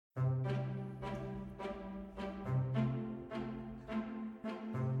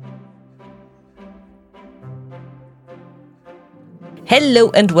Hello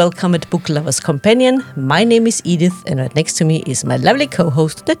and welcome at Book Lovers Companion. My name is Edith and right next to me is my lovely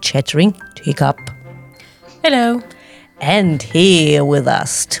co-host, the chattering teacup. Hello. And here with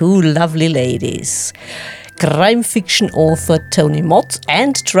us, two lovely ladies. Crime fiction author Tony Mott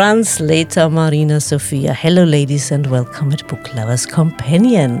and translator Marina Sofia. Hello ladies and welcome at Book Lovers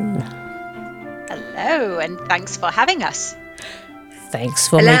Companion. Hello and thanks for having us. Thanks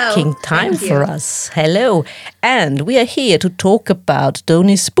for making time for us. Hello. And we are here to talk about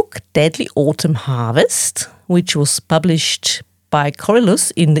Tony's book, Deadly Autumn Harvest, which was published by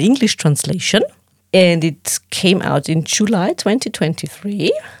Corylus in the English translation. And it came out in July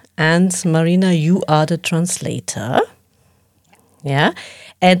 2023. And Marina, you are the translator. Yeah.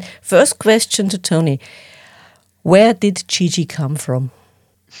 And first question to Tony. Where did Gigi come from?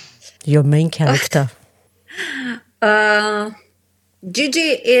 Your main character.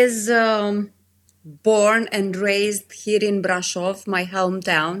 Gigi is born and raised here in Brașov, my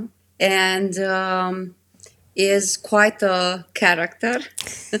hometown, and is quite a character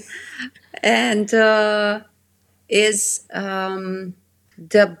and is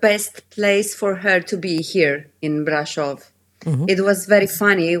the best place for her to be here in Brașov. Mm-hmm. It was very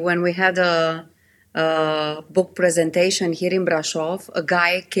funny when we had a book presentation here in Brașov. A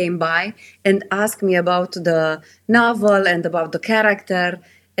guy came by and asked me about the novel and about the character,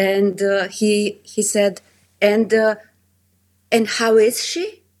 and he said, and how is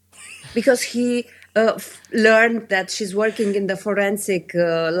she? Because he learned that she's working in the forensic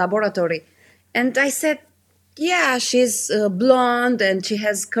laboratory, and I said, yeah, she's blonde and she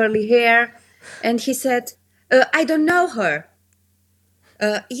has curly hair, and he said, I don't know her.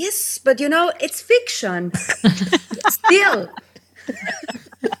 Yes, but it's fiction. Still.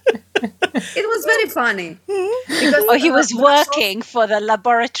 It was very funny. Because, he was working for the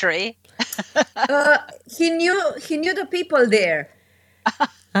laboratory. He knew the people there.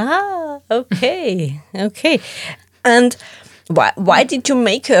 Okay. And why did you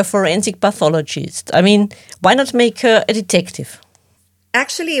make her a forensic pathologist? I mean, why not make her a detective?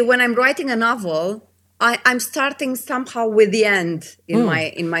 Actually, when I'm writing a novel, I'm starting somehow with the end in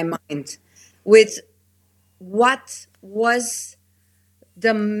my mind, with what was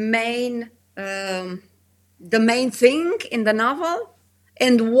the main thing in the novel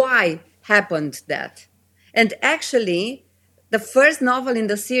and why happened that. And actually, the first novel in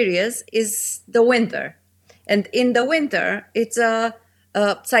the series is The Winter, and in The Winter, it's a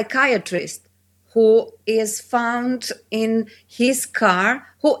psychiatrist who is found in his car,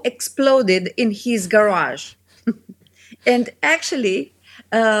 who exploded in his garage. And actually,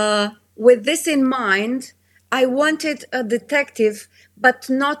 with this in mind, I wanted a detective, but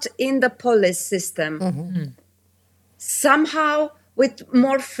not in the police system. Mm-hmm. Somehow with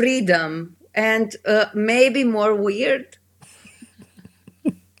more freedom and maybe more weird.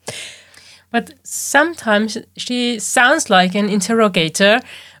 But sometimes she sounds like an interrogator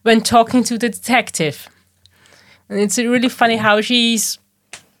when talking to the detective. And it's really funny how she's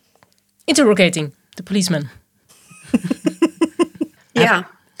interrogating the policeman. Yeah.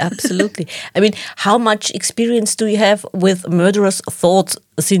 Absolutely. I mean, how much experience do you have with murderous thoughts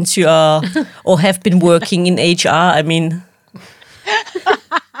since you are or have been working in HR? I mean...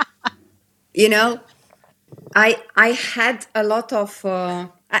 I had a lot of...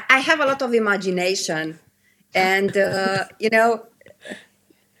 I have a lot of imagination. And,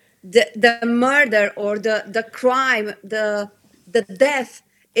 the murder or the crime, the death,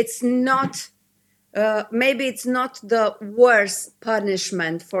 it's not... maybe it's not the worst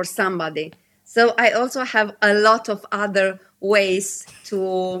punishment for somebody. So I also have a lot of other ways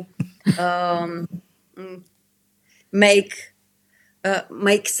to make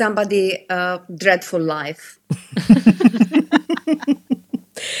somebody a dreadful life.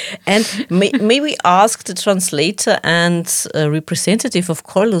 And may we ask the translator and representative of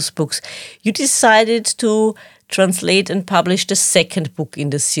Corylus books, you decided to translate and publish the second book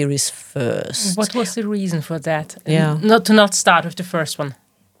in the series first. What was the reason for that? Yeah. Not start with the first one.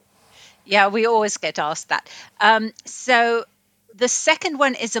 Yeah, we always get asked that. So the second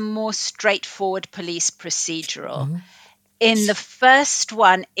one is a more straightforward police procedural. Mm-hmm. In the first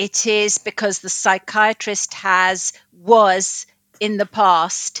one, it is because the psychiatrist was in the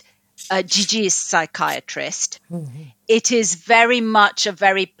past Gigi's psychiatrist. Mm-hmm. It is very much a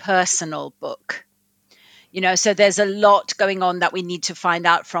very personal book. So there's a lot going on that we need to find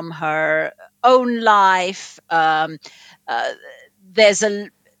out from her own life. There's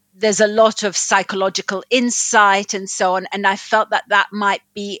a lot of psychological insight and so on. And I felt that might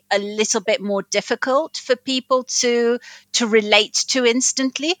be a little bit more difficult for people to relate to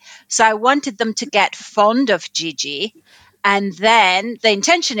instantly. So I wanted them to get fond of Gigi And then the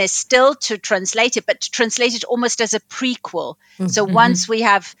intention is still to translate it, but to translate it almost as a prequel. So once we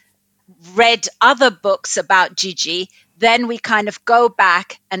have read other books about Gigi, then we kind of go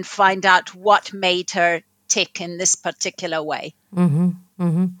back and find out what made her tick in this particular way.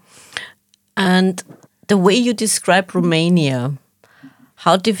 And the way you describe Romania,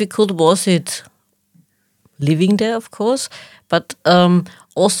 how difficult was it living there, of course, but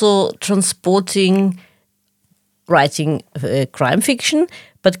also writing crime fiction,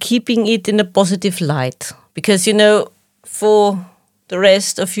 but keeping it in a positive light? Because, for the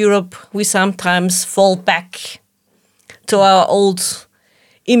rest of Europe, we sometimes fall back to our old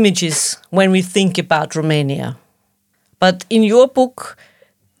images when we think about Romania. But in your book,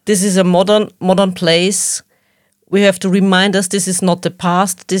 this is a modern place. We have to remind us this is not the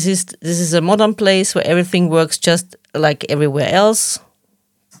past. This is a modern place where everything works just like everywhere else,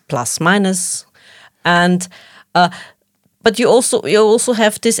 plus minus, and but you also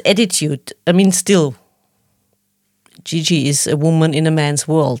have this attitude. I mean, still, Gigi is a woman in a man's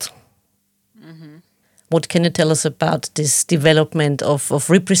world. What can you tell us about this development of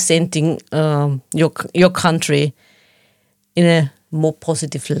representing your country in a more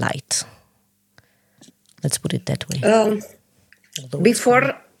positive light? Let's put it that way.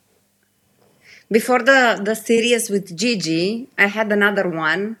 Before the series with Gigi, I had another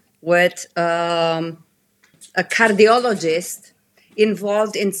one with a cardiologist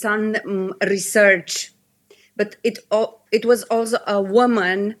involved in some research, but it was also a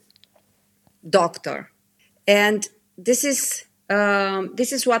woman doctor, and this is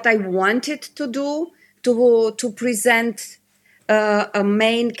what I wanted to do, to present a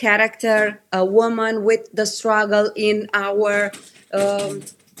main character, a woman with the struggle in our.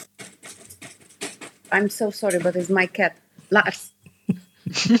 I'm so sorry, but it's my cat, Lars.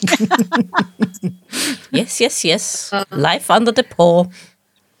 Yes. Life under the paw.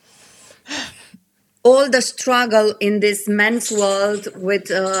 All the struggle in this men's world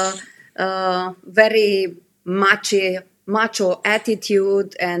with very macho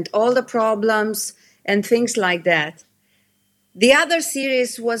attitude and all the problems and things like that. The other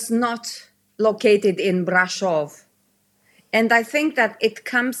series was not located in Brasov. And I think that it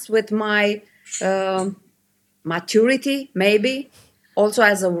comes with my maturity, maybe, also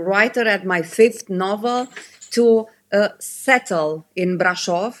as a writer at my 5th novel, to settle in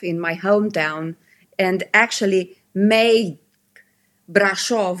Brasov, in my hometown, and actually make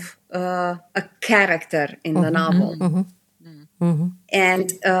Brasov a character in the novel.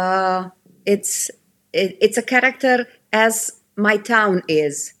 And it's a character as my town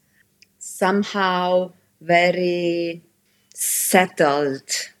is, somehow very settled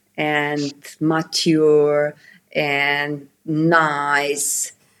and mature and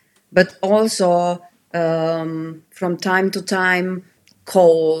nice, but also from time to time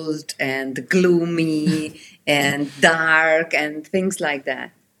cold and gloomy and dark and things like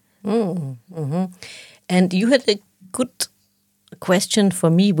that. And you had a good question for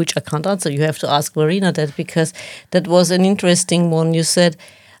me, which I can't answer. You have to ask Marina that, because that was an interesting one. You said,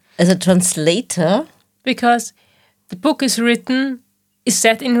 as a translator, because the book is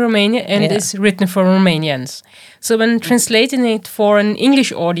set in Romania and is written for Romanians. So when translating it for an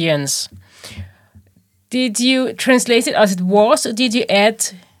English audience, did you translate it as it was, or did you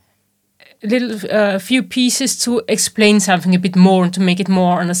add a few pieces to explain something a bit more and to make it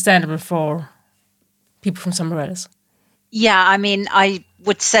more understandable for people from somewhere else? Yeah, I mean, I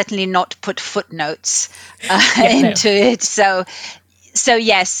would certainly not put footnotes into it. So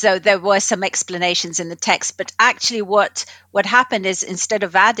yes, so there were some explanations in the text, but actually what happened is, instead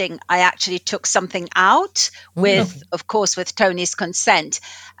of adding, I actually took something out of course, with Tony's consent.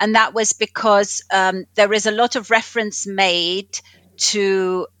 And that was because there is a lot of reference made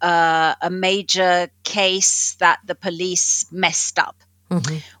to a major case that the police messed up,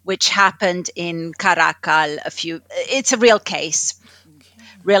 which happened in Caracal it's a real case,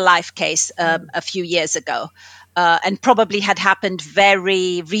 real life case, a few years ago. And probably had happened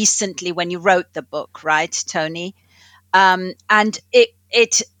very recently when you wrote the book, right, Tony? And it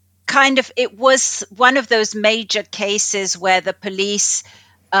was one of those major cases where the police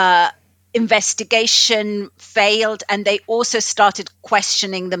investigation failed, and they also started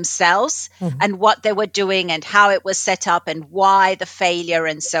questioning themselves and what they were doing and how it was set up and why the failure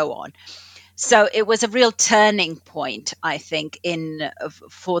and so on. So it was a real turning point, I think,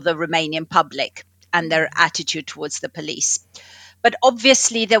 for the Romanian public and their attitude towards the police. But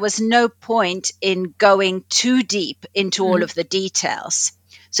obviously there was no point in going too deep into all of the details.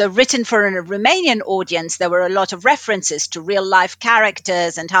 So written for a Romanian audience, there were a lot of references to real life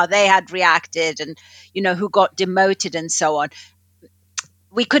characters and how they had reacted and, who got demoted and so on.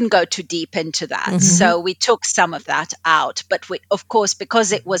 We couldn't go too deep into that. So we took some of that out. But of course,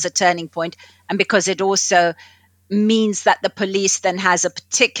 because it was a turning point and because it also means that the police then has a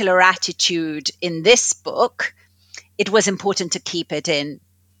particular attitude in this book, it was important to keep it in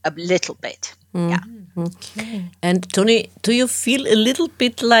a little bit. Yeah. Okay. And Tony, do you feel a little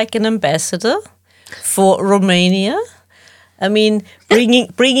bit like an ambassador for Romania? I mean,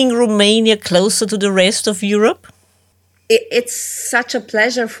 bringing Romania closer to the rest of Europe? It's such a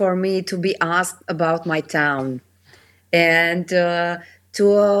pleasure for me to be asked about my town and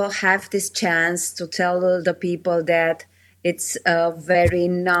to have this chance to tell the people that it's a very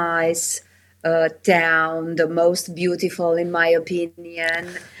nice town, the most beautiful in my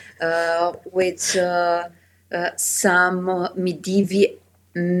opinion, with some medieval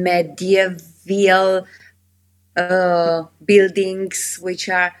buildings which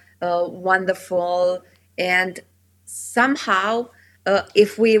are wonderful. And somehow,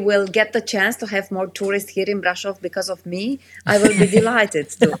 if we will get the chance to have more tourists here in Brasov because of me, I will be delighted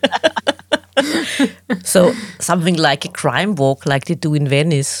too. So something like a crime walk like they do in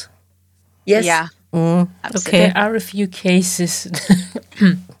Venice. Yes. Yeah. Okay. There are a few cases.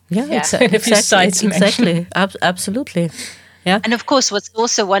 Exactly. Absolutely. Yeah. And of course, what's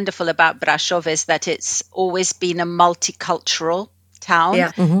also wonderful about Brasov is that it's always been a multicultural town.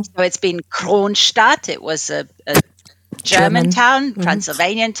 Yeah. So it's been Kronstadt. It was a German town,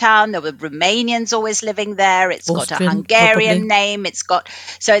 Transylvanian town. There were Romanians always living there. It's got a Hungarian name. It's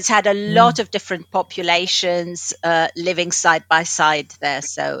had a lot of different populations living side by side there.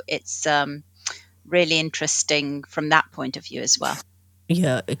 So it's really interesting from that point of view as well.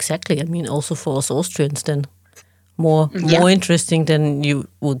 Yeah, exactly. I mean, also for us Austrians, then more interesting than you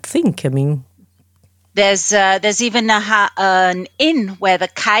would think. I mean, there's even an inn where the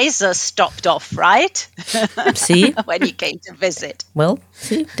Kaiser stopped off, right? See? When he came to visit. Well,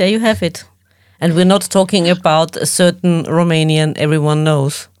 see, there you have it. And we're not talking about a certain Romanian everyone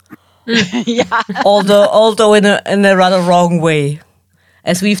knows. Yeah. Although in a rather wrong way,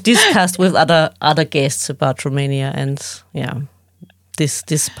 as we've discussed with other guests about Romania and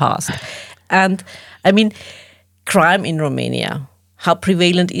this past. And I mean, crime in Romania, how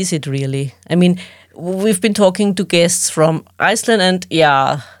prevalent is it really? I mean, we've been talking to guests from Iceland and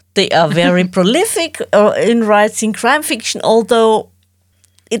they are very prolific in writing crime fiction, although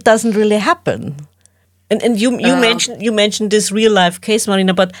it doesn't really happen. And you mentioned this real life case,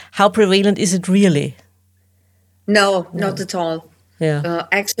 Marina, but how prevalent is it really? No, not at all. Yeah.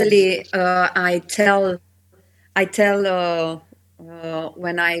 Actually, I tell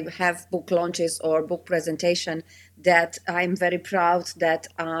when I have book launches or book presentation that I'm very proud that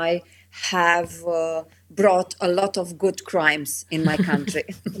I have brought a lot of good crimes in my country.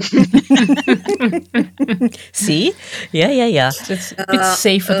 See? Yeah. It's a bit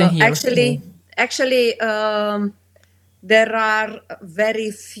safer than here. Actually, there are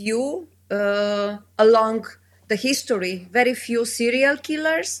very few along the history, very few serial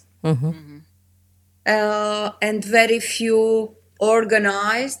killers and very few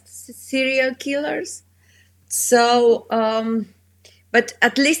organized serial killers. So, but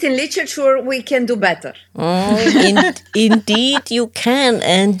at least in literature, we can do better. Indeed, you can.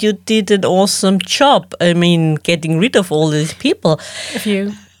 And you did an awesome job. I mean, getting rid of all these people. A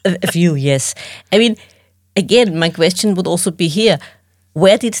few. A few, yes. I mean, again, my question would also be here.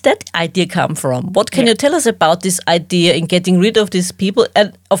 Where did that idea come from? What can you tell us about this idea in getting rid of these people?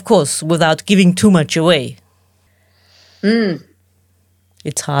 And, of course, without giving too much away.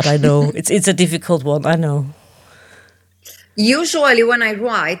 It's hard, I know. It's a difficult one, I know. Usually when I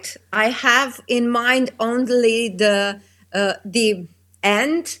write, I have in mind only the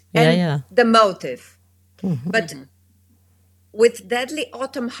end and the motive. But with Deadly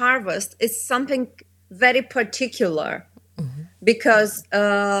Autumn Harvest, it's something very particular because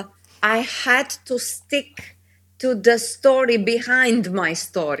I had to stick to the story behind my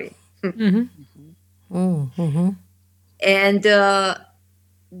story. And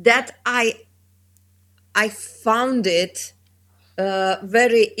that I found it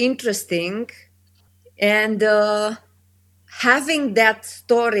very interesting, and having that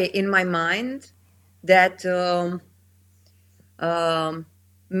story in my mind, that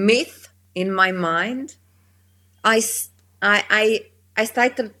myth in my mind, I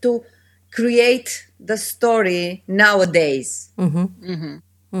started to create the story nowadays.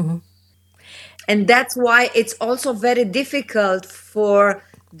 And that's why it's also very difficult for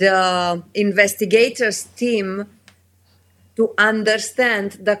the investigators team to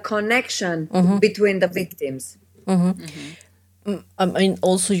understand the connection between the victims. I mean,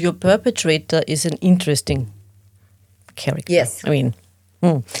 also your perpetrator is an interesting character. Yes. I mean,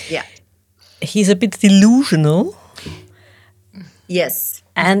 Yeah. he's a bit delusional. Yes.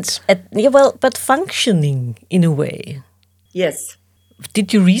 But functioning in a way. Yes.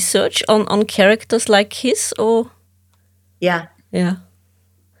 Did you research on characters like his, or? Yeah. Yeah.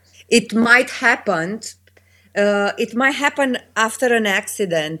 It might happen. It might happen after an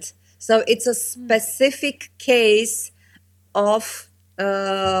accident. So it's a specific case of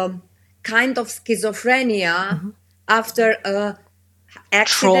kind of schizophrenia after a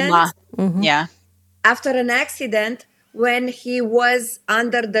accident. Trauma. Yeah. After an accident, when he was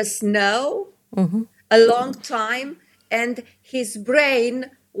under the snow a long time and his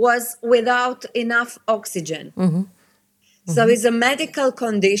brain was without enough oxygen. So it's a medical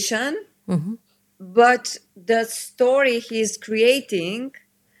condition, but the story he's creating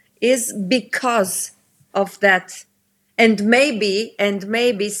is because of that. And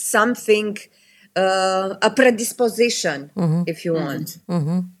maybe something, a predisposition, if you want.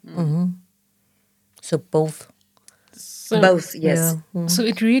 So both. Both, yes. Yeah. So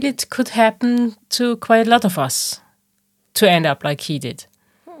it really could happen to quite a lot of us to end up like he did.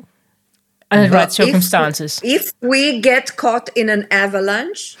 Under the right circumstances. If we get caught in an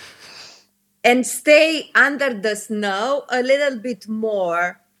avalanche and stay under the snow a little bit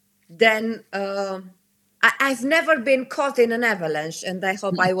more, then I've never been caught in an avalanche, and I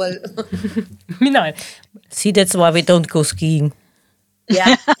hope I will. Me neither. See, that's why we don't go skiing.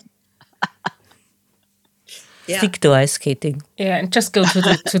 Yeah. Yeah. Stick to ice skating. Yeah, and just go to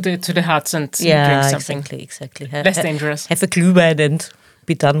the huts and drink something. Exactly. Less dangerous. Have a Glühwein and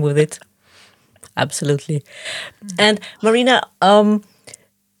be done with it. Absolutely. And Marina,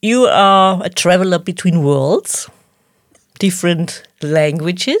 you are a traveler between worlds, different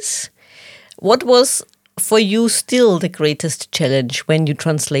languages. What was for you still the greatest challenge when you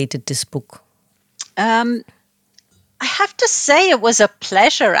translated this book? I have to say it was a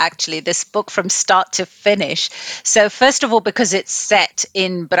pleasure, actually, this book from start to finish. So first of all, because it's set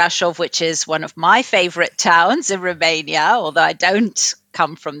in Brașov, which is one of my favorite towns in Romania, although I don't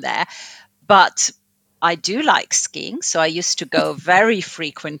come from there. But I do like skiing, so I used to go very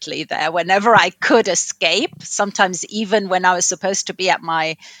frequently there whenever I could escape, sometimes even when I was supposed to be at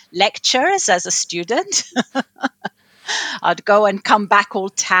my lectures as a student. I'd go and come back all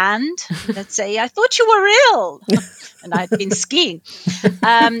tanned. They'd say, I thought you were ill. And I'd been skiing.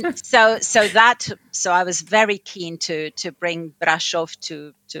 So I was very keen to bring Brașov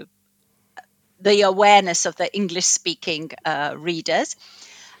to the awareness of the English-speaking readers.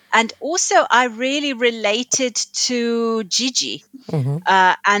 And also, I really related to Gigi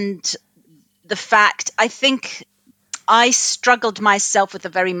and the fact, I think I struggled myself with a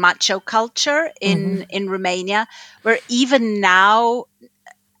very macho culture in Romania, where even now,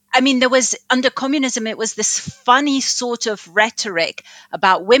 I mean, there was, under communism, it was this funny sort of rhetoric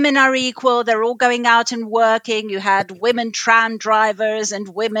about women are equal, they're all going out and working. You had women tram drivers and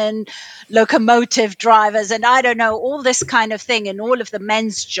women locomotive drivers and I don't know, all this kind of thing in all of the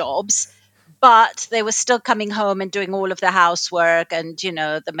men's jobs. But they were still coming home and doing all of the housework and, you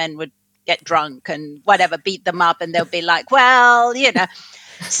know, the men would get drunk and whatever, beat them up and they'll be like, well, you know.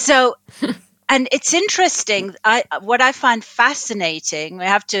 So... And it's interesting. What I find fascinating, we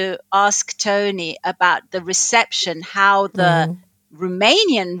have to ask Tony about the reception, how the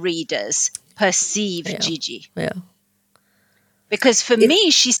Romanian readers perceive Gigi. Yeah. Because for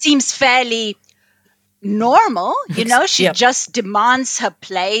me, she seems fairly normal. You know, she just demands her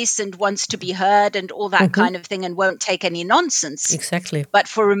place and wants to be heard and all that kind of thing and won't take any nonsense. Exactly. But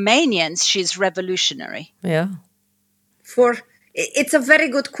for Romanians, she's revolutionary. Yeah. It's a very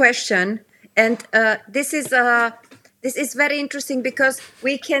good question. And this is very interesting because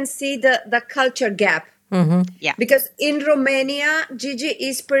we can see the culture gap. Yeah. Because in Romania, Gigi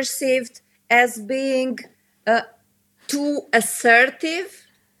is perceived as being too assertive,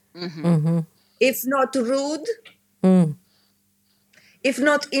 if not rude, if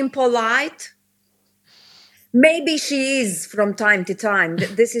not impolite. Maybe she is from time to time.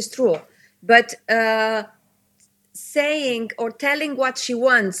 This is true. But saying or telling what she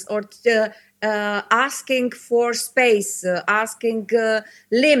wants or asking for space, asking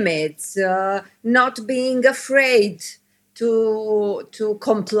limits, not being afraid to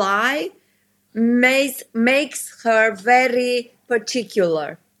comply makes her very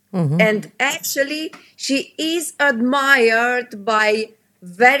particular. And actually, she is admired by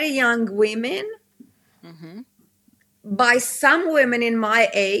very young women, by some women in my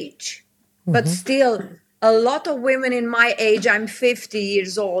age, but still a lot of women in my age, I'm 50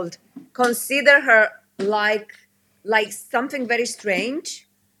 years old, consider her like something very strange.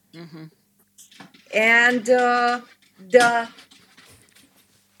 Mm-hmm. And the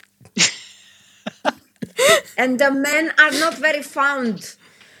and the men are not very fond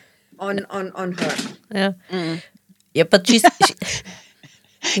on her. Yeah. Yeah, but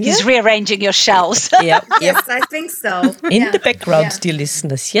He's rearranging your shelves. Yeah. Yes, I think so. In the background, dear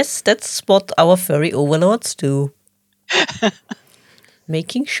listeners. Yes, that's what our furry overlords do.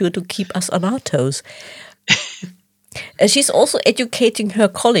 Making sure to keep us on our toes. She's also educating her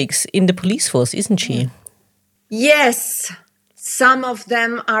colleagues in the police force, isn't she? Yes, some of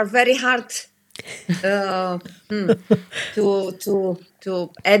them are very hard to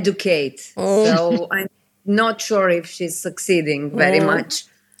educate. So I'm not sure if she's succeeding very much.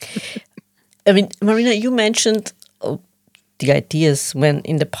 I mean, Marina, you mentioned the ideas when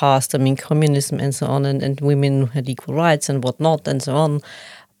in the past, I mean, communism and so on, and women had equal rights and whatnot and so on.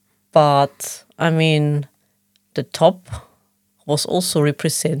 But, I mean, the top was also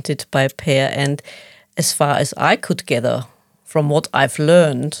represented by a pair. And as far as I could gather from what I've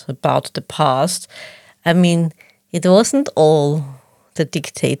learned about the past, I mean, it wasn't all the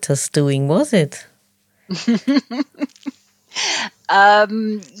dictators doing, was it?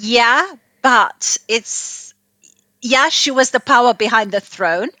 Yeah, but she was the power behind the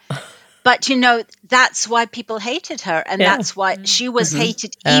throne. But, that's why people hated her. And that's why she was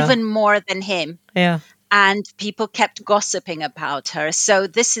hated even more than him. Yeah. And people kept gossiping about her. So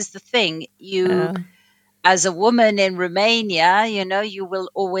this is the thing. As a woman in Romania, you will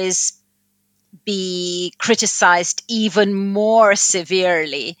always be criticized even more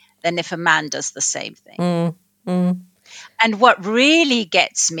severely than if a man does the same thing. And what really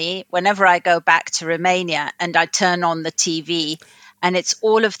gets me whenever I go back to Romania and I turn on the TV and it's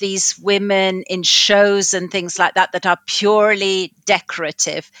all of these women in shows and things like that are purely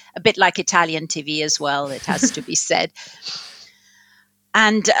decorative, a bit like Italian TV as well, it has to be said.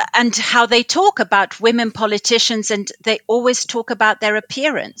 And how they talk about women politicians, and they always talk about their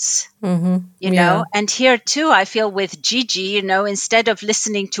appearance, you know. And here too, I feel with Gigi, instead of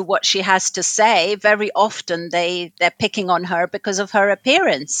listening to what she has to say, very often they're picking on her because of her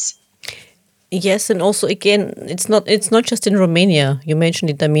appearance. Yes, and also again, it's not just in Romania. You mentioned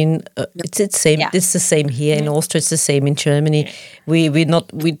it. I mean, it's the same. Yeah. It's the same here in Austria. It's the same in Germany. Yeah.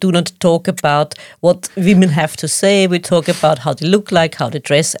 We do not talk about what women have to say. We talk about how they look like, how they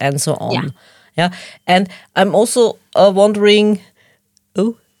dress, and so on. Yeah. And I'm also wondering.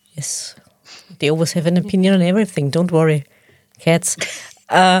 Oh yes, they always have an opinion on everything. Don't worry, cats.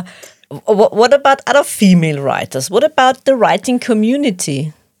 What about other female writers? What about the writing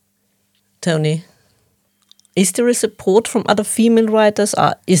community? Tony, is there a support from other female writers?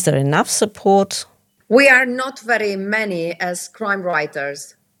 Is there enough support? We are not very many as crime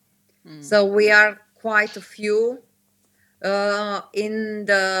writers. So we are quite a few. In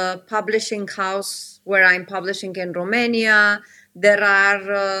the publishing house where I'm publishing in Romania, there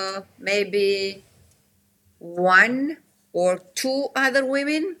are maybe one or two other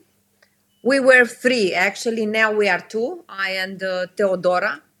women. We were three. Actually, now we are two, I and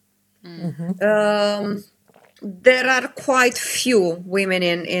Teodora. There are quite few women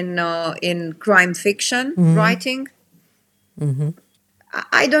in crime fiction writing.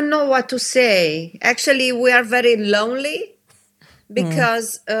 I don't know what to say. Actually, we are very lonely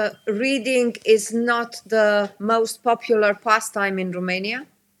because reading is not the most popular pastime in Romania.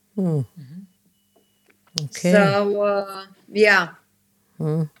 Okay. So yeah.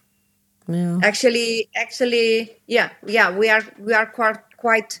 Yeah. Actually, we are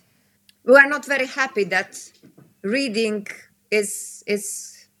quite. We are not very happy that reading is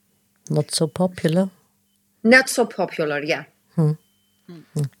not so popular. Not so popular, yeah.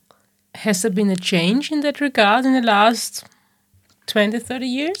 Has there been a change in that regard in the last 20, 30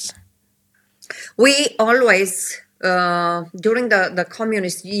 years? We always, during the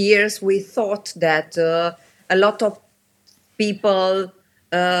communist years, we thought that a lot of people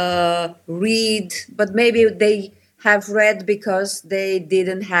read, but maybe they have read because they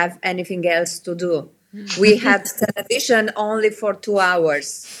didn't have anything else to do. We had television only for 2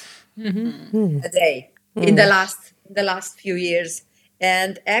 hours a day in the last few years,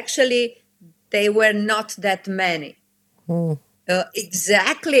 and actually they were not that many.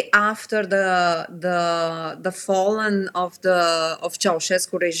 Exactly after the fallen of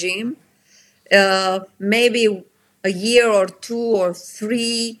Ceausescu regime, maybe a year or 2 or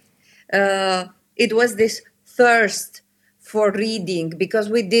 3, it was this thirst for reading because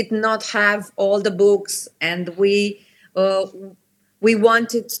we did not have all the books, and we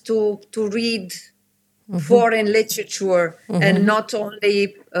wanted to read foreign literature and not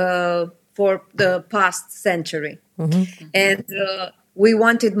only for the past century. And we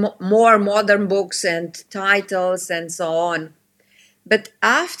wanted more modern books and titles and so on. But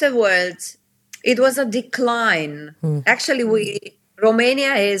afterwards, it was a decline. Actually,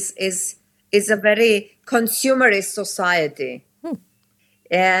 Romania is a very consumerist society,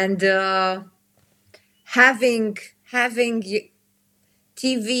 and having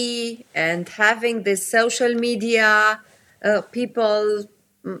TV and having this social media, people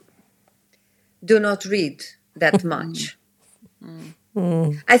do not read that much.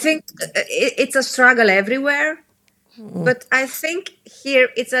 I think it's a struggle everywhere, but I think here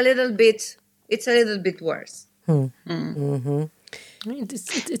it's a little bit worse.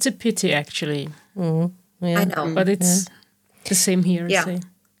 It's a pity, actually. Yeah. I know, But it's the same here. Yeah. Say.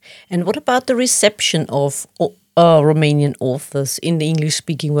 And what about the reception of Romanian authors in the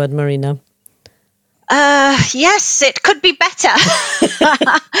English-speaking world, Marina? Yes, it could be better.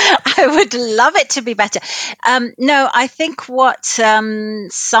 I would love it to be better. No, I think what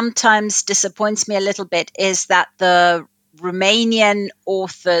sometimes disappoints me a little bit is that the Romanian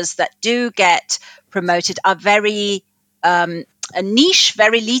authors that do get promoted are very a niche,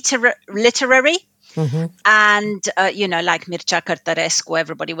 very literary. And, like Mircea Cărtărescu,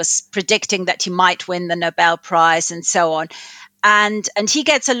 everybody was predicting that he might win the Nobel Prize and so on. And he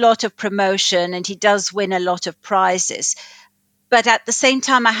gets a lot of promotion and he does win a lot of prizes. But at the same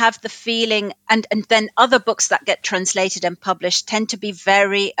time, I have the feeling, and then other books that get translated and published tend to be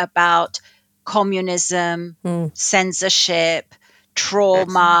very about communism, censorship,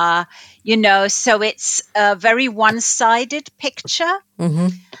 trauma, so it's a very one-sided picture.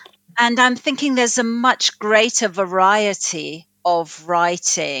 And I'm thinking there's a much greater variety of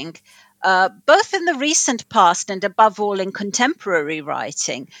writing, both in the recent past and above all in contemporary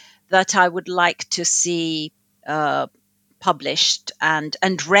writing, that I would like to see published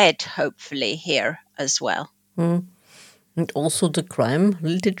and read, hopefully, here as well. And also the crime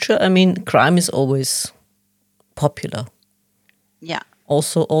literature. I mean, crime is always popular. Yeah.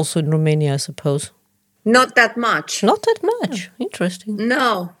 Also in Romania, I suppose. not that much. Not that much. Interesting.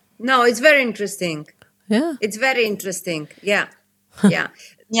 No, it's very interesting. Yeah. It's very interesting. Yeah.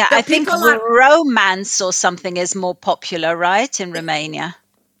 Yeah, I think romance or something is more popular, right, in Romania?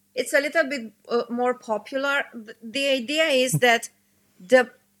 It's a little bit more popular. The idea is that the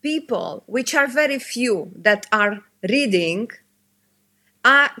people, which are very few that are reading,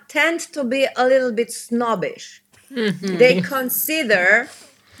 tend to be a little bit snobbish. They consider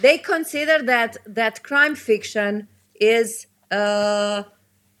that crime fiction is a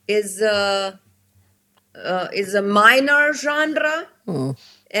minor genre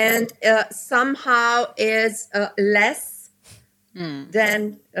and somehow is less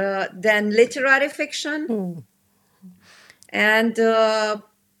than literary fiction. And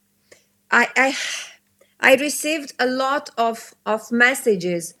I received a lot of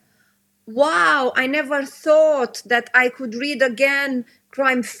messages. Wow, I never thought that I could read again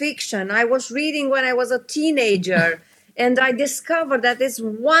crime fiction. I was reading when I was a teenager and I discovered that it's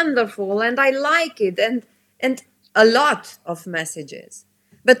wonderful and I like it, and a lot of messages.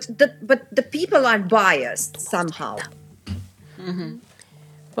 But the people are biased somehow.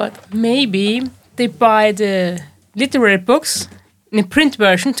 But maybe they buy the literary books in a print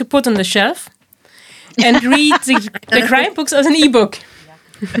version to put on the shelf and read the crime books as an ebook.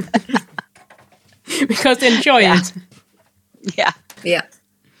 Because they enjoy it. Yeah.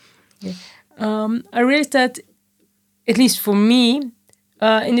 I realized that, at least for me,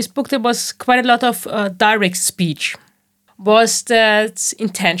 in this book there was quite a lot of direct speech. Was that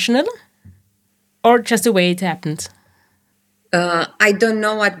intentional or just the way it happened? I don't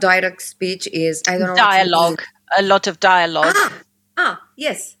know what direct speech is. I don't know. Dialogue. A lot of dialogue.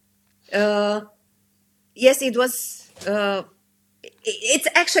 Yes. Yes, it was. It's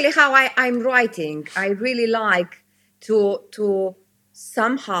actually how I'm writing. I really like to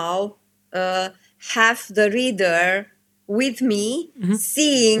somehow have the reader with me,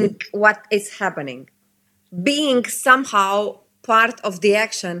 seeing what is happening, being somehow part of the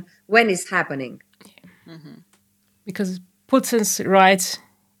action when it's happening. Because it puts us right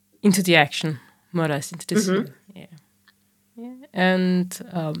into the action, more or less, into the scene. Yeah. And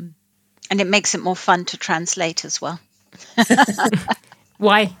it makes it more fun to translate as well.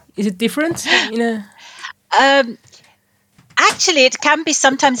 Why? Is it different? Actually, it can be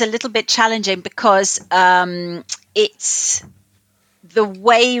sometimes a little bit challenging because it's the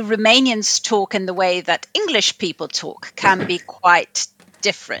way Romanians talk and the way that English people talk can be quite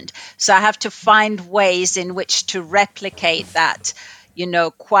different. So I have to find ways in which to replicate that,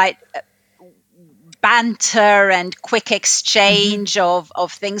 quite banter and quick exchange of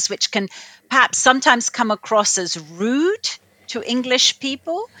things which can perhaps sometimes come across as rude to English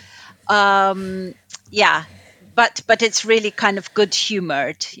people. Yeah, but it's really kind of good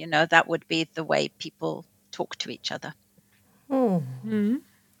humored. That would be the way people talk to each other. Rude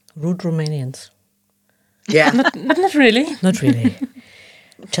Romanians. Yeah. Not really. Not really.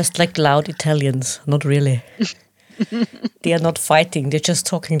 Just like loud Italians. Not really. They are not fighting. They're just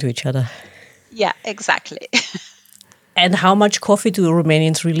talking to each other. Yeah, exactly. And how much coffee do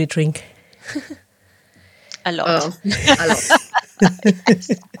Romanians really drink? A lot. Oh, a lot.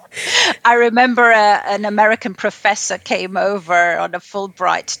 I remember an American professor came over on a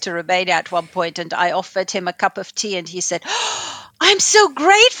Fulbright to Romania at one point, and I offered him a cup of tea, and he said, I'm so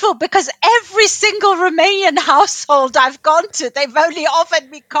grateful because every single Romanian household I've gone to, they've only offered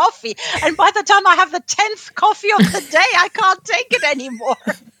me coffee. And by the time I have the 10th coffee of the day, I can't take it anymore.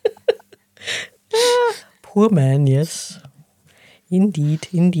 Poor man, yes. Indeed,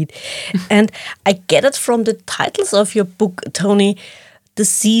 indeed. And I get it from the titles of your book, Tony. The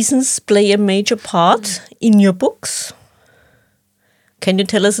seasons play a major part in your books. Can you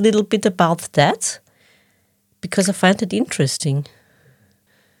tell us a little bit about that? Because I find it interesting.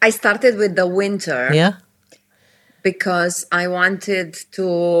 I started with the winter. Yeah. Because I wanted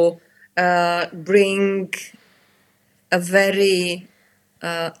to bring a very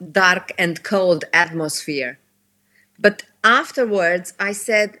dark and cold atmosphere. But afterwards, I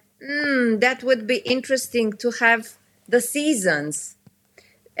said, that would be interesting to have the seasons.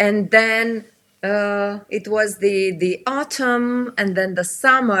 And then it was the autumn, and then the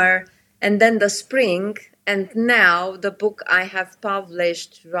summer, and then the spring. And now the book I have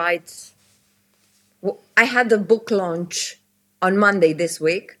published, I had a book launch on Monday this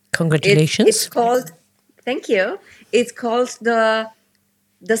week. Congratulations. It's called, thank you. It's called the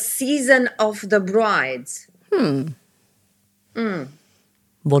Season of the Brides.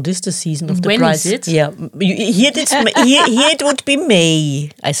 What is the season of the When brides? is it? Yeah, here it would be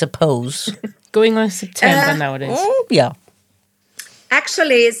May, I suppose. Going on September nowadays. Yeah.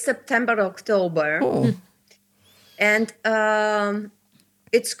 Actually, it's September, October. And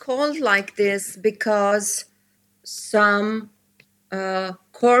it's called like this because some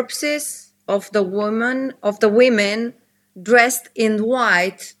corpses of the women dressed in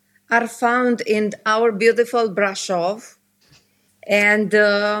white are found in our beautiful Brasov. And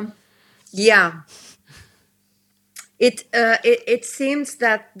it seems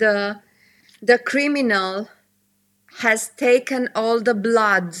that the criminal has taken all the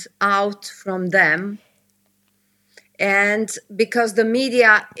blood out from them. And because the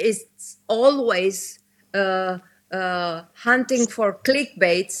media is always hunting for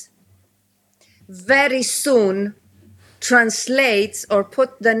clickbaits, very soon translates or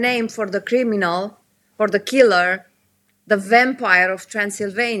put the name for the criminal, for the killer, the vampire of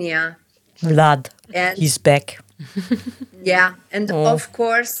Transylvania. Vlad, And he's back. yeah, and of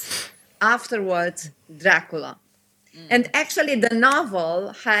course, afterwards, Dracula. And actually, the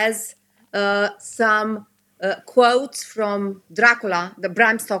novel has some quotes from Dracula, the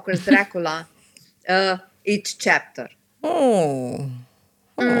Bram Stoker's Dracula, each chapter. I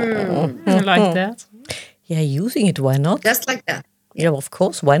like that. Yeah, using it, why not? Just like that. Yeah, of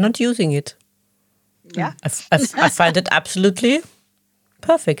course. Why not using it? Yeah. I find it absolutely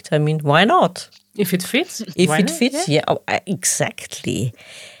perfect. I mean, why not? If it fits. If why it not? fits, yeah, exactly.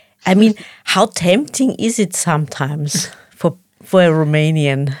 I mean, how tempting is it sometimes for a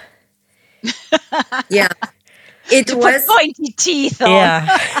Romanian? Yeah. It To was put pointy teeth on.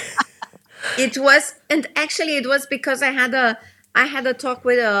 Yeah. It was, and actually it was because I had a talk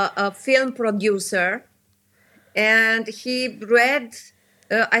with a film producer, and he read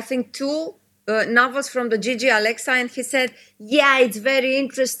I think two novels from the Gigi Alexa, and he said, yeah, it's very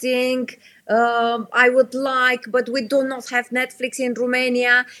interesting. I would like, but we do not have Netflix in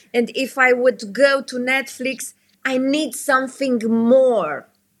Romania, and if I would go to Netflix, I need something more.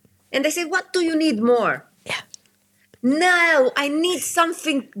 And I said, what do you need more? Yeah. No, I need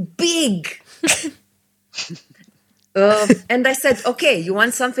something big. And I said, okay, you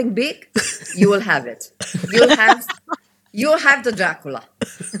want something big? You will have it. You'll have the Dracula.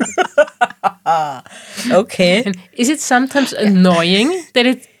 Okay. And is it sometimes annoying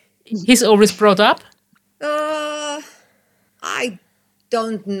that he's always brought up? I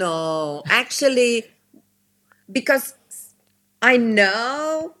don't know. Actually, because I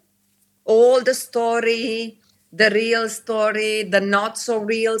know all the story, the real story, the not so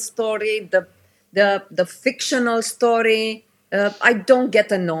real story, the fictional story, I don't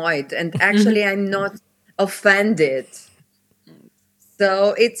get annoyed, and actually I'm not offended.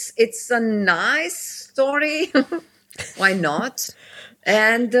 So it's a nice story. Why not?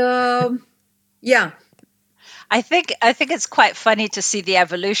 And yeah. I think it's quite funny to see the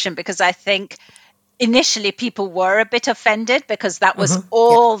evolution, because I think initially people were a bit offended because that was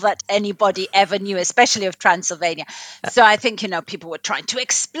all that anybody ever knew, especially of Transylvania. So I think, people were trying to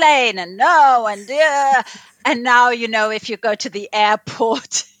explain and no, and now, if you go to the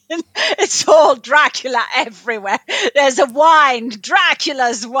airport, it's all Dracula everywhere. There's a wine,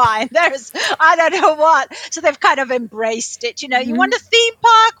 Dracula's wine. There's, I don't know what. So they've kind of embraced it. You want a theme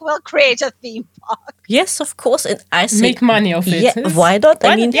park? We'll create a theme park. Yes, of course. And I say, make money of it. Yeah, why not?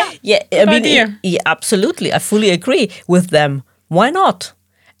 I mean, yeah, absolutely. I fully agree with them. Why not?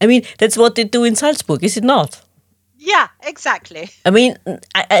 I mean, that's what they do in Salzburg, is it not? Yeah, exactly. I mean,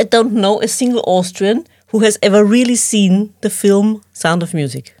 I don't know a single Austrian who has ever really seen the film Sound of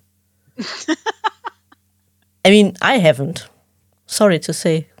Music. I mean, I haven't. Sorry to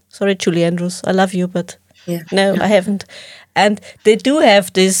say. Sorry, Julie Andrews. I love you, but no, I haven't. And they do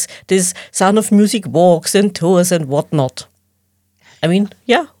have this Sound of Music walks and tours and whatnot. I mean,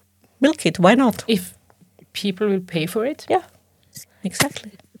 yeah, milk it. Why not? If people will pay for it. Yeah,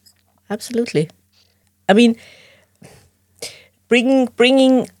 exactly. Absolutely. I mean, bringing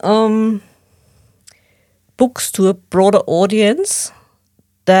books to a broader audience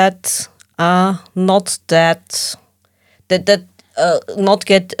that are not that not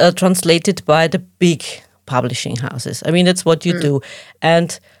get translated by the big publishing houses. I mean, that's what you do.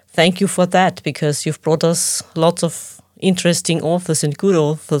 And thank you for that, because you've brought us lots of interesting authors and good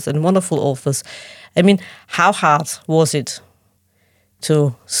authors and wonderful authors. I mean, how hard was it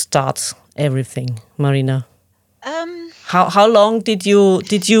to start everything, Marina? How long did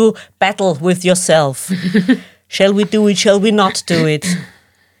you battle with yourself? Shall we do it? Shall we not do it?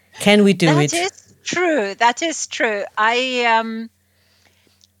 Can we do it? That is true. I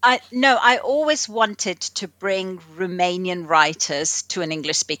always wanted to bring Romanian writers to an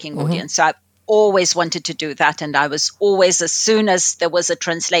English-speaking audience. So I always wanted to do that, and I was always, as soon as there was a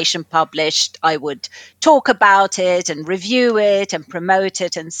translation published, I would talk about it and review it and promote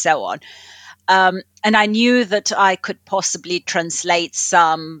it and so on. And I knew that I could possibly translate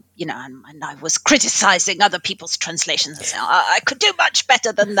some, and I was criticizing other people's translations and saying, I could do much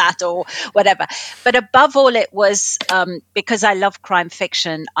better than that or whatever. But above all, it was because I love crime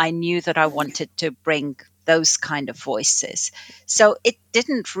fiction, I knew that I wanted to bring those kind of voices. So it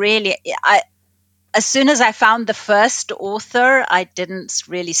didn't really, as soon as I found the first author, I didn't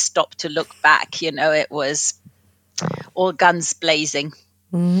really stop to look back. It was all guns blazing.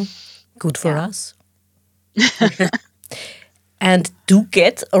 Mm-hmm. Good for us. And do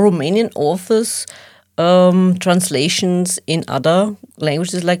get Romanian authors translations in other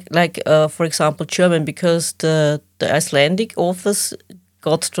languages, like for example German, because the Icelandic authors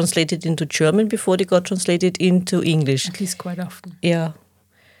got translated into German before they got translated into English. At least quite often. Yeah.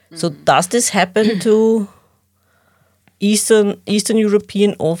 So does this happen to Eastern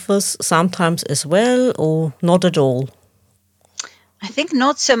European authors sometimes as well, or not at all? I think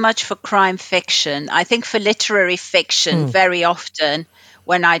not so much for crime fiction. I think for literary fiction, very often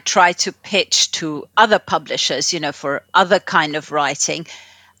when I try to pitch to other publishers, for other kind of writing,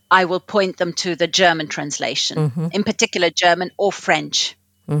 I will point them to the German translation, in particular German or French.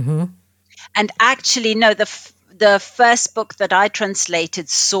 And actually, no, the first book that I translated,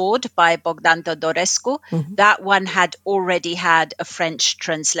 Sword by Bogdan Todorescu, that one had already had a French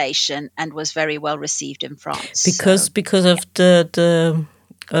translation and was very well received in France. Because of the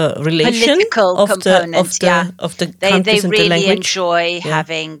relation political of components, of the countries they and really the language? enjoy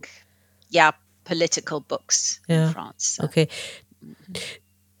having political books in France. So. Okay.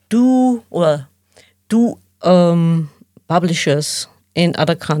 Do publishers in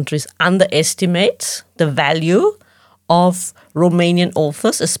other countries underestimate the value of Romanian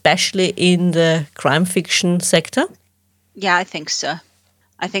authors, especially in the crime fiction sector? Yeah, I think so.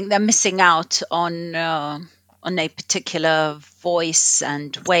 I think they're missing out on a particular voice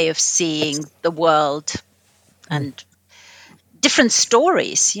and way of seeing the world and different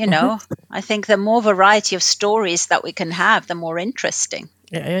stories, I think the more variety of stories that we can have, the more interesting.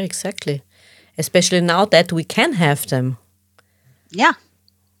 Yeah, exactly. Especially now that we can have them. Yeah.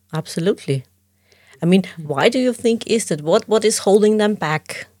 Absolutely. I mean, why do you think is that? What is holding them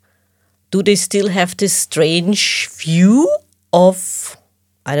back? Do they still have this strange view of,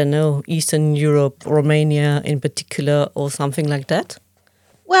 I don't know, Eastern Europe, Romania in particular, or something like that?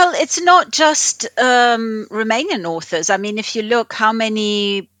 Well, it's not just Romanian authors. I mean, if you look how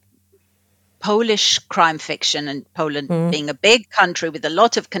many Polish crime fiction, and Poland being a big country with a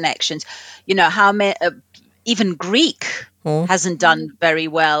lot of connections, how many even Greek hasn't done very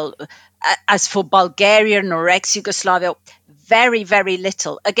well. As for Bulgarian or ex-Yugoslavia, very, very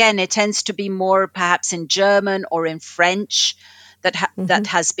little. Again, it tends to be more perhaps in German or in French that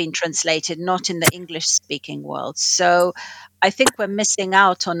has been translated, not in the English-speaking world. So I think we're missing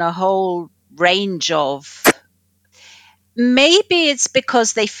out on a whole range of. Maybe it's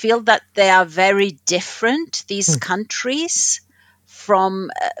because they feel that they are very different, these countries. From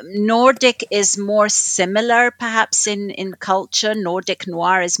Nordic is more similar, perhaps in culture. Nordic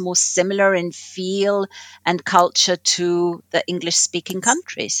noir is more similar in feel and culture to the English-speaking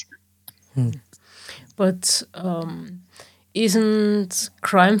countries. But isn't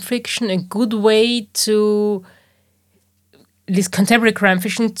crime fiction a good way to, at least contemporary crime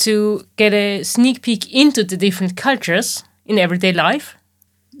fiction, to get a sneak peek into the different cultures in everyday life?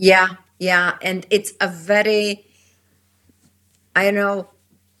 Yeah, and it's a very,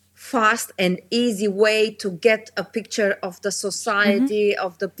 fast and easy way to get a picture of the society,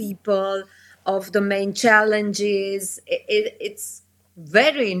 of the people, of the main challenges. It's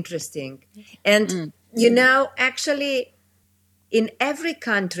very interesting. And, actually, in every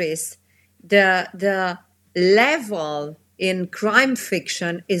countries, the level in crime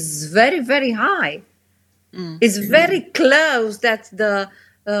fiction is very, very high. It's very close that the,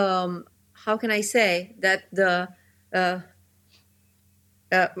 how can I say, that the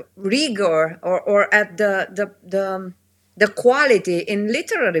rigor or at the quality in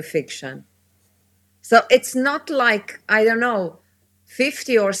literary fiction. So it's not like,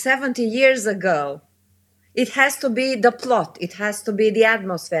 50 or 70 years ago. It has to be the plot. It has to be the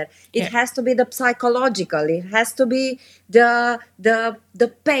atmosphere. It has to be the psychological. It has to be the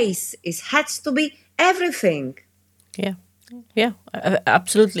pace. It has to be everything. Yeah, I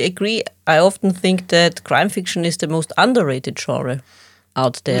absolutely agree. I often think that crime fiction is the most underrated genre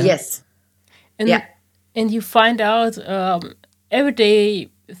out there. Yes. And you find out everyday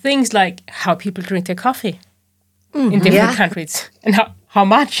things like how people drink their coffee in different countries, and how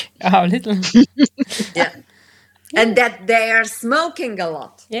much, how little. And that they are smoking a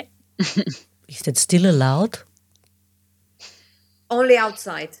lot. Yeah. Is that still allowed? Only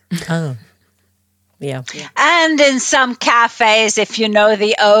outside. Oh. Yeah. And in some cafes, if you know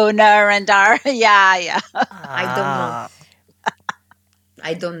the owner and are,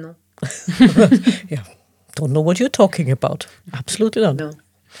 I don't know. Yeah. Don't know what you're talking about. Absolutely not. No.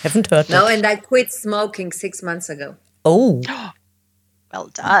 Haven't heard that. No, and I quit smoking 6 months ago. Oh. Well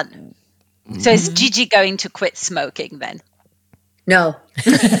done. So is Gigi going to quit smoking then? No.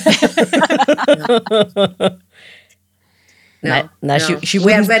 No. She we are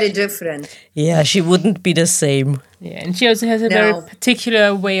wouldn't. very different. Yeah, she wouldn't be the same. Yeah, and she also has a very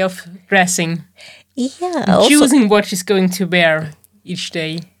particular way of dressing. Yeah. Choosing what she's going to wear each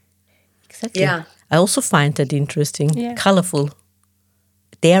day. Exactly. Yeah. I also find that interesting. Yeah. Colorful.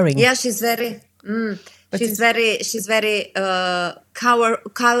 Daring. Yeah, she's very. She's very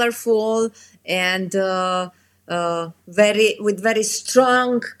colorful and very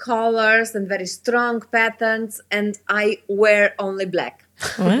strong colors and very strong patterns. And I wear only black.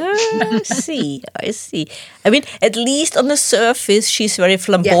 I see. I mean, at least on the surface, she's very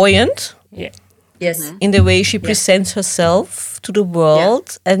flamboyant. Yeah. Yes. In the way she presents herself to the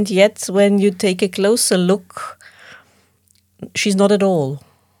world. And yet, when you take a closer look, she's not at all.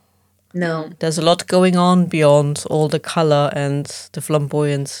 No. There's a lot going on beyond all the color and the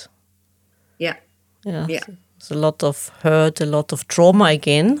flamboyance. Yeah. There's a lot of hurt, a lot of trauma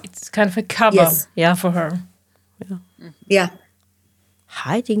again. It's kind of a cover for her. Yeah.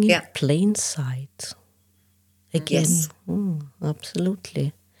 Hiding in plain sight. Again. Yes.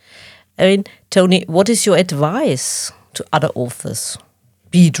 Absolutely. I mean, Tony, what is your advice to other authors,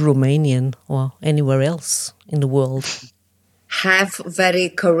 be it Romanian or anywhere else in the world? Have very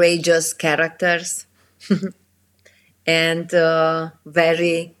courageous characters and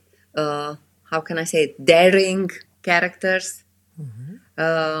very, how can I say it, daring characters.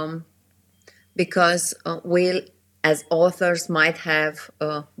 Because we, as authors, might have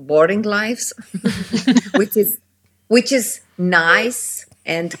boring lives, which is nice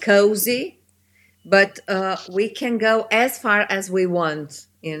and cozy, but we can go as far as we want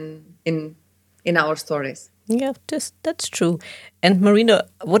in our stories. Yeah, that's true. And Marina,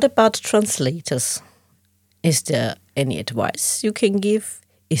 what about translators? Is there any advice you can give?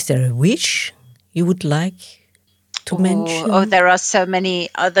 Is there a wish you would like to mention? Oh, there are so many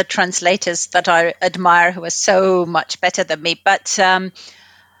other translators that I admire who are so much better than me. But I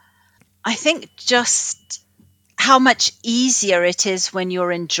think just how much easier it is when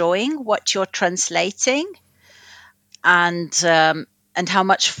you're enjoying what you're translating. And and how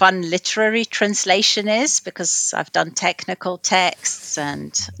much fun literary translation is, because I've done technical texts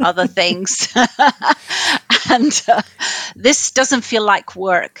and other things. And this doesn't feel like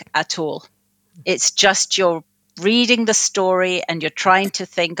work at all. It's just you're reading the story and you're trying to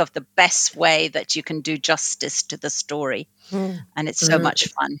think of the best way that you can do justice to the story. And it's so much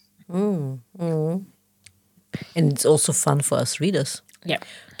fun. And it's also fun for us readers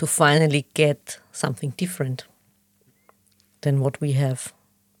to finally get something different than what we have.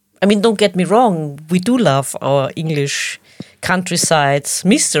 I mean, don't get me wrong, we do love our English countrysides,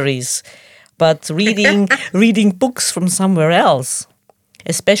 mysteries, but reading books from somewhere else,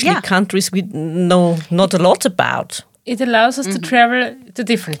 especially countries we know not a lot about. It allows us to travel to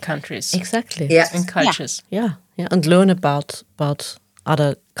different countries. Exactly. And cultures. Yeah, and learn about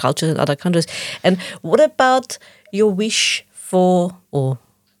other cultures and other countries. And what about your wish for, or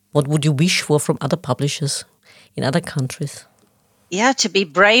what would you wish for from other publishers in other countries? Yeah, to be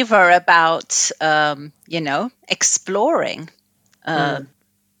braver about, exploring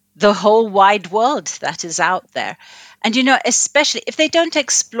the whole wide world that is out there. And, especially if they don't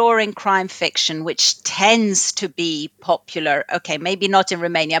explore in crime fiction, which tends to be popular, okay, maybe not in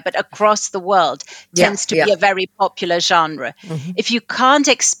Romania, but across the world, tends to be a very popular genre. If you can't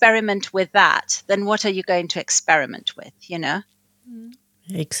experiment with that, then what are you going to experiment with,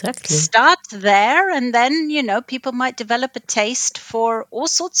 Exactly. Start there, and then, people might develop a taste for all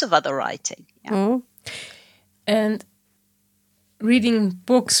sorts of other writing. Yeah. And reading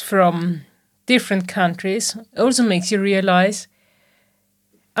books from different countries also makes you realize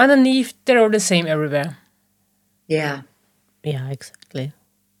underneath they're all the same everywhere. Yeah. Yeah, exactly.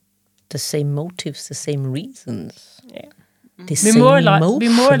 The same motives, the same reasons. Yeah. The same emotions. Be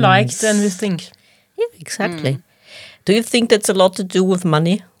more alike than we think. Yeah, exactly. Do you think that's a lot to do with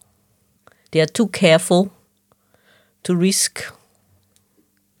money? They are too careful to risk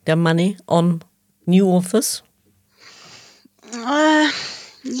their money on new authors?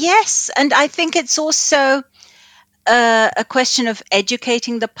 Yes, and I think it's also a question of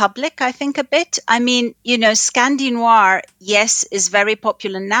educating the public, I think, a bit. I mean, Scandi Noir, yes, is very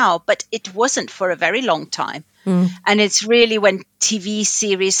popular now, but it wasn't for a very long time. And it's really when TV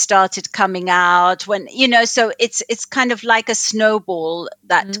series started coming out, when, so it's kind of like a snowball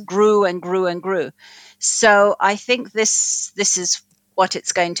that grew and grew and grew. So I think this is what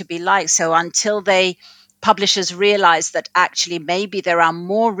it's going to be like. So until publishers realize that actually maybe there are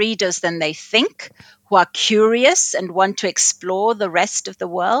more readers than they think who are curious and want to explore the rest of the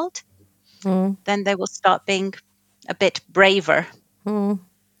world, then they will start being a bit braver.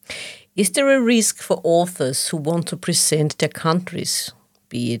 Is there a risk for authors who want to present their countries,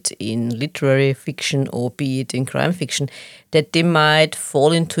 be it in literary fiction or be it in crime fiction, that they might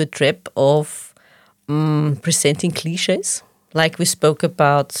fall into a trap of presenting cliches? Like we spoke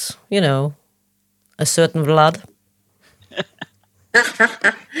about, a certain Vlad.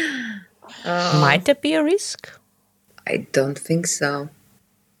 Might there be a risk? I don't think so.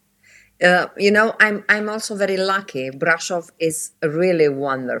 I'm also very lucky. Brasov is really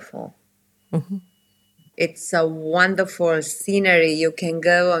wonderful. It's a wonderful scenery. You can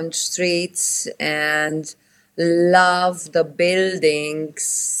go on streets and love the buildings,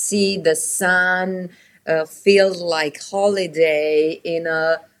 see the sun, feel like holiday in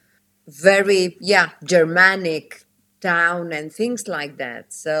a very, Germanic town and things like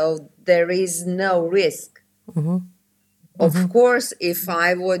that. So there is no risk. Of course, if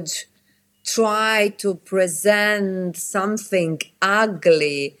I would try to present something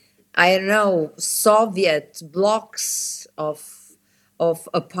ugly, I don't know, Soviet blocks of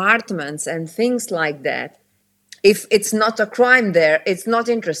apartments and things like that, if it's not a crime there, it's not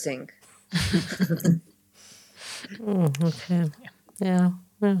interesting. Okay. Yeah,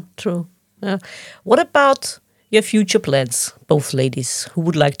 true. Yeah. What about your future plans, both ladies? Who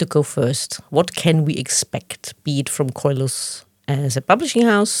would like to go first? What can we expect, be it from Koilos as a publishing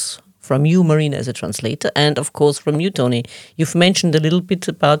house, from you, Marina, as a translator, and of course from you, Tony? You've mentioned a little bit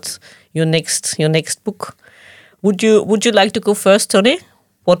about your next book. Would you like to go first, Tony?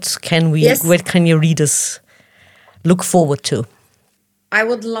 What can your readers look forward to? I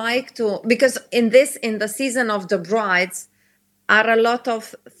would like to, because in the season of the brides are a lot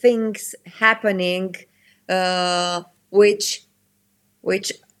of things happening, which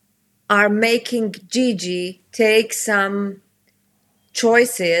are making Gigi take some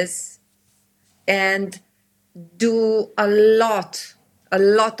choices and do a lot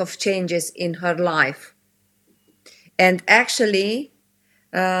of changes in her life. And actually,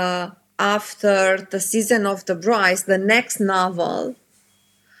 after the season of the brides, the next novel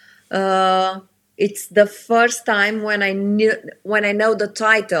it's the first time when I know the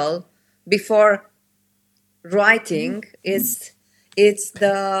title before writing. It's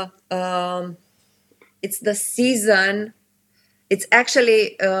the season. It's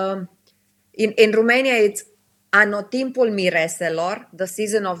actually in Romania it's Anotimpul Mireselor, the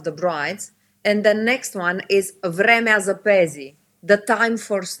season of the brides, and the next one is Vremea zăpezii, the time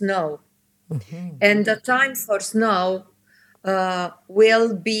for snow. And the time for snow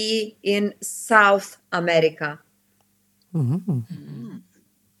will be in South America.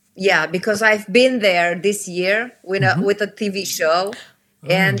 Yeah, because I've been there this year with a TV show,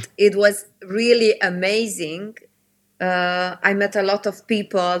 and it was really amazing. I met a lot of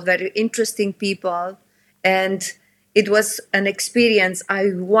people, very interesting people, and it was an experience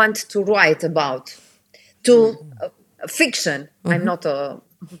I want to write about. Fiction. I'm not of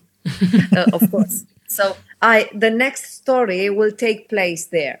course. So the next story will take place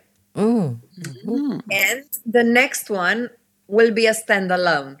there. And the next one will be a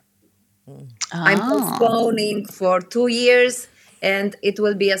standalone. I'm postponing for 2 years, and it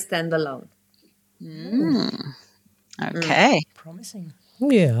will be a standalone. Okay. Promising.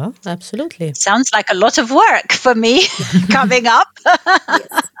 Yeah, absolutely. Sounds like a lot of work for me coming up.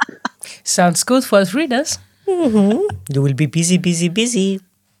 Sounds good for us readers. You will be busy, busy, busy.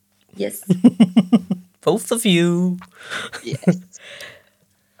 Yes. Both of you. Yes.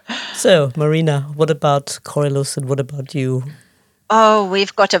 So, Marina, what about Corylus and what about you? Oh,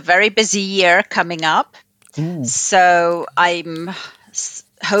 we've got a very busy year coming up. So I'm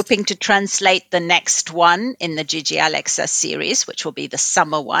hoping to translate the next one in the Gigi Alexa series, which will be the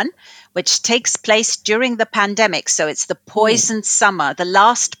summer one, which takes place during the pandemic. So it's the Poisoned Summer. The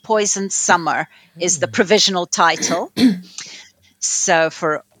Last Poisoned Summer is the provisional title. So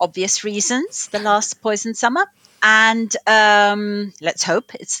for obvious reasons, the Last Poisoned Summer. And let's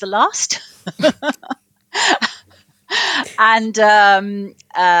hope it's the last. And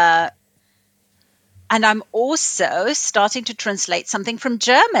I'm also starting to translate something from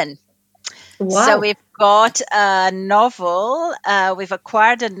German. Wow. So we've got a novel. We've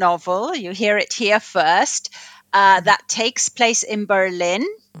acquired a novel. You hear it here first. That takes place in Berlin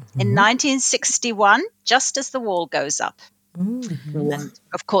in 1961, just as the wall goes up. And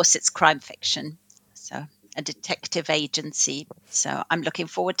of course, it's crime fiction. So a detective agency. So I'm looking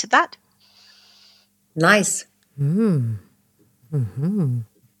forward to that. Nice. And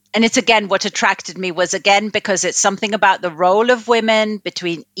it's again, what attracted me was again, because it's something about the role of women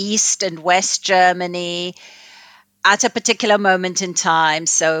between East and West Germany at a particular moment in time.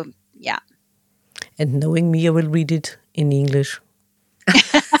 So, yeah. And knowing me, I will read it in English.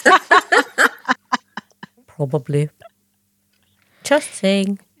 Probably. Just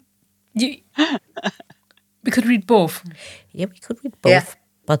saying. We could read both. Yeah, we could read both. Yeah.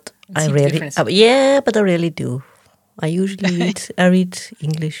 But I See the rarely. difference. But I rarely do. I usually read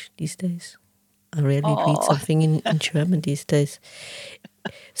English these days. I rarely read something in German these days.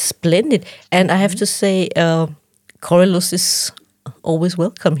 Splendid. And I have to say, Corylus is always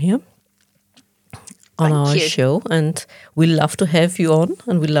welcome here on our show. And we love to have you on,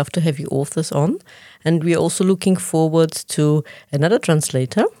 and we love to have you authors on. And we're also looking forward to another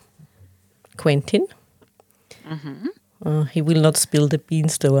translator, Quentin. He will not spill the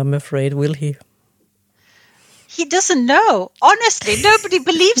beans, though, I'm afraid, will he? He doesn't know. Honestly, nobody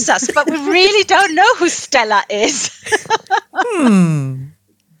believes us, but we really don't know who Stella is.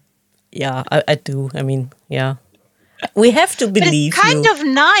 Yeah, I do. I mean, yeah. We have to But believe it's kind you. of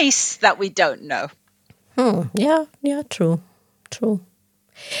nice that we don't know. Yeah, true.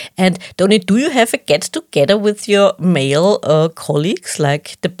 And Tony, do you have a get-together with your male colleagues,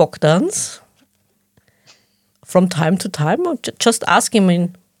 like the Bogdans, from time to time? Or just ask him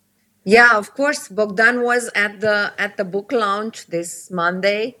in... Yeah, of course. Bogdan was at the book launch this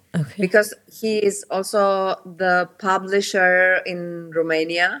Monday because he is also the publisher in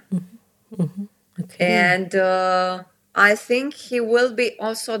Romania, and I think he will be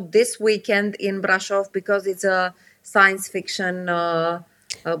also this weekend in Brașov because it's a science fiction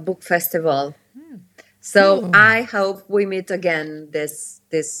book festival. So I hope we meet again this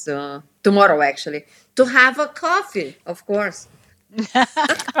tomorrow, actually, to have a coffee, of course.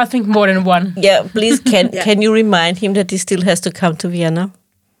 I think more than one. Yeah, please, can you remind him that he still has to come to Vienna?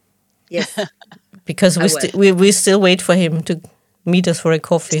 Yes. Because we still wait for him to meet us for a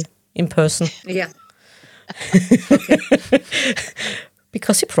coffee in person. Yeah.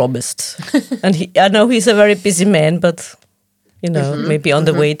 Because he promised. And I know he's a very busy man, but, maybe on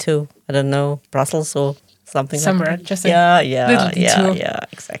the way to, I don't know, Brussels or something Somewhere, like that. just a little detour.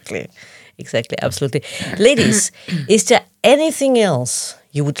 Exactly, absolutely. Ladies, is there anything else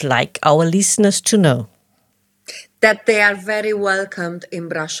you would like our listeners to know? That they are very welcomed in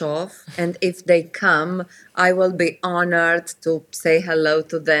Brasov, and if they come, I will be honored to say hello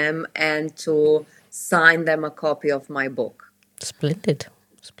to them and to sign them a copy of my book. Splendid.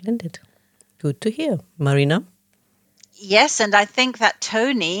 Good to hear. Marina? Yes, and I think that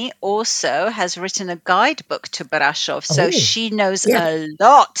Tony also has written a guidebook to Brasov, so she knows a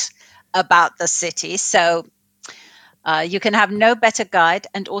lot about the city. So you can have no better guide,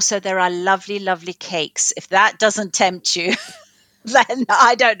 and also there are lovely, lovely cakes. If that doesn't tempt you, then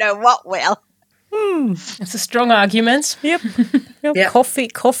I don't know what will. It's a strong argument. Yep.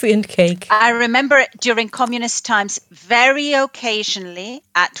 Coffee and cake. I remember during communist times, very occasionally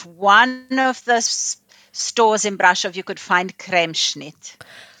at one of the stores in Brasov, you could find kremschnitt.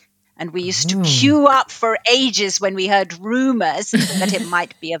 And we used to queue up for ages when we heard rumors that it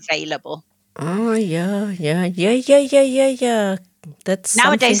might be available. Oh, yeah. That's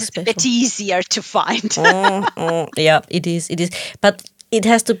nowadays special. It's a bit easier to find. Yeah, it is. But it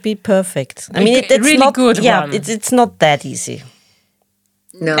has to be perfect. I mean, it's really not good. Yeah, one. it's not that easy.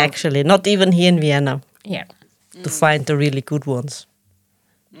 No. Actually, not even here in Vienna. Yeah. To find the really good ones.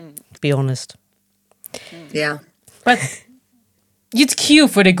 To be honest. Yeah. But you'd queue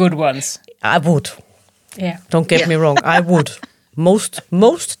for the good ones. I would. Yeah. Don't get me wrong. I would.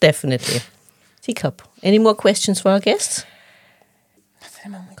 Most definitely. Teacup. Any more questions for our guests?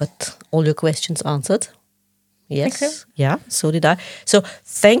 Got all your questions answered? Yes. Yeah, so did I. So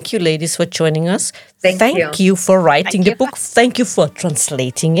thank you, ladies, for joining us. Thank you for writing the book. Thank you for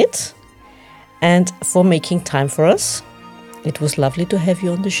translating it. And for making time for us. It was lovely to have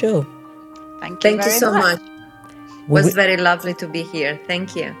you on the show. Thank you so much. It was very lovely to be here.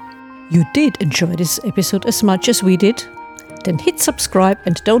 Thank you. You did enjoy this episode as much as we did? Then hit subscribe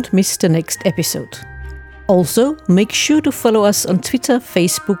and don't miss the next episode. Also, make sure to follow us on Twitter,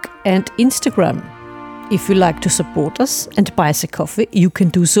 Facebook and Instagram. If you like to support us and buy us a coffee, you can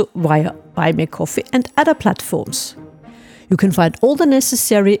do so via Buy Me a Coffee and other platforms. You can find all the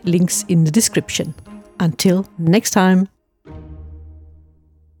necessary links in the description. Until next time.